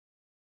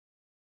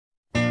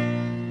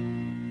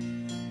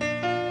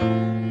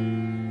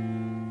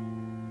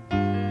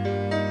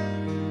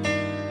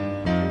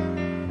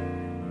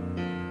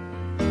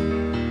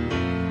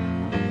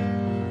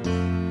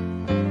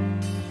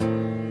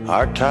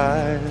Our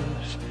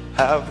ties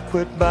have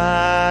quit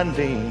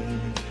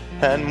binding,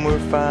 and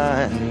we're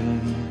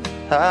finding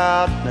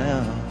out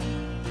now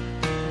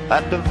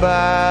that the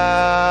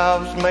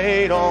vows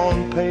made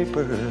on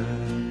paper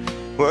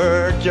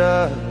were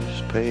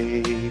just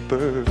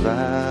paper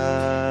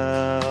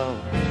vows.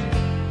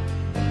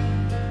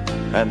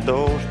 And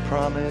those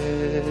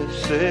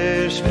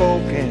promises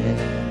spoken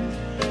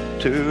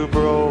too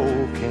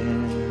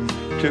broken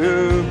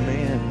to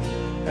mend,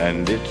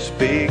 and it's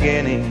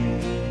beginning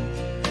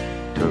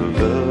to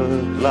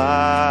look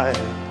like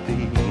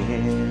the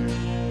end.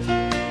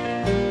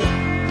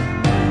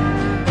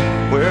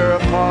 We're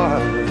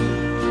apart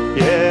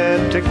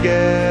yet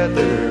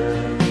together,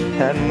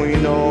 and we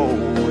know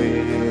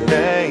it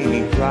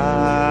ain't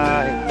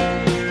right.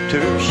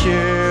 Two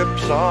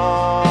ships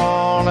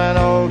on an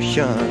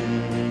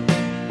ocean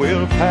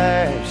will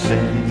pass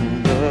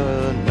in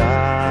the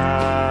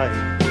night.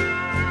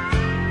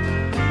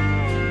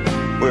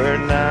 We're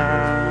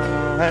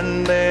now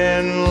and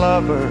then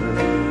lovers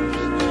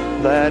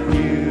that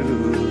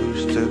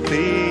used to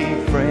be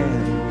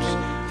friends,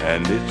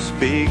 and it's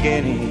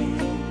beginning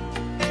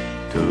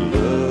to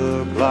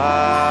look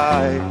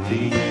like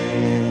the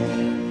end.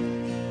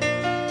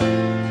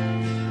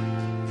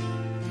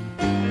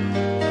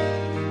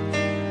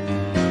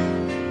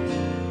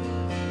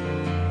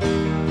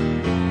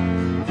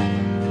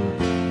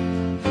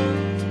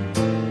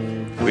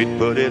 We'd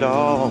put it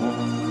all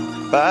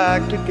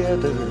back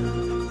together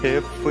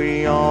if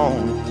we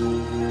only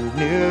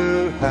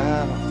knew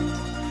how,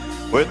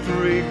 with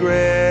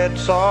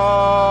regrets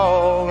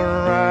all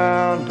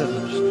around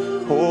us.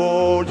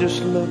 Oh,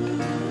 just look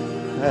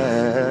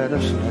at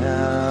us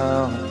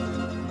now.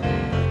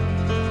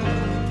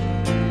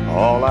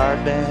 All our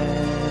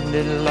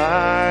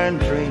dandelion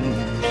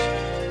dreams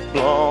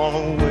blown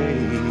away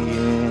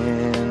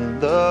in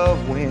the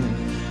wind.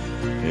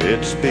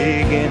 It's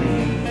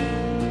beginning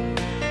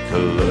to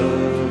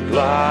look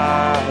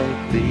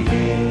like the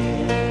end.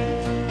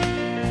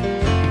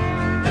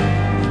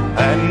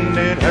 And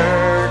it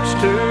hurts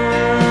to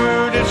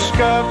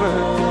discover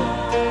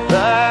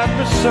that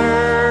the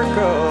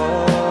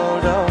circle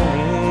don't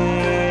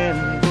end.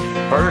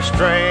 First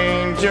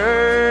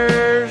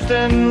strangers,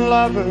 then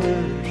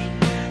lovers,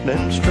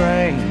 then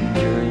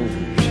strangers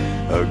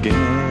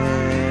again.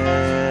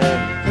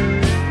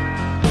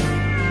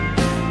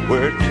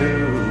 We're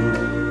two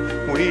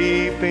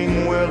weeping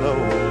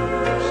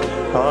willows,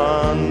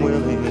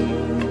 unwilling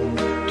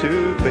to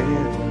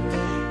bend,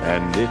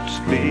 and it's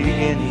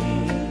beginning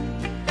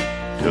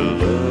to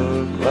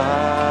look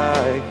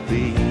like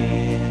the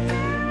end.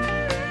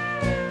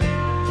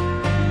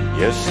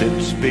 Yes,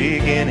 it's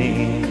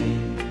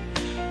beginning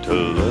to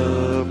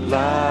look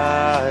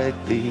like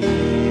the end.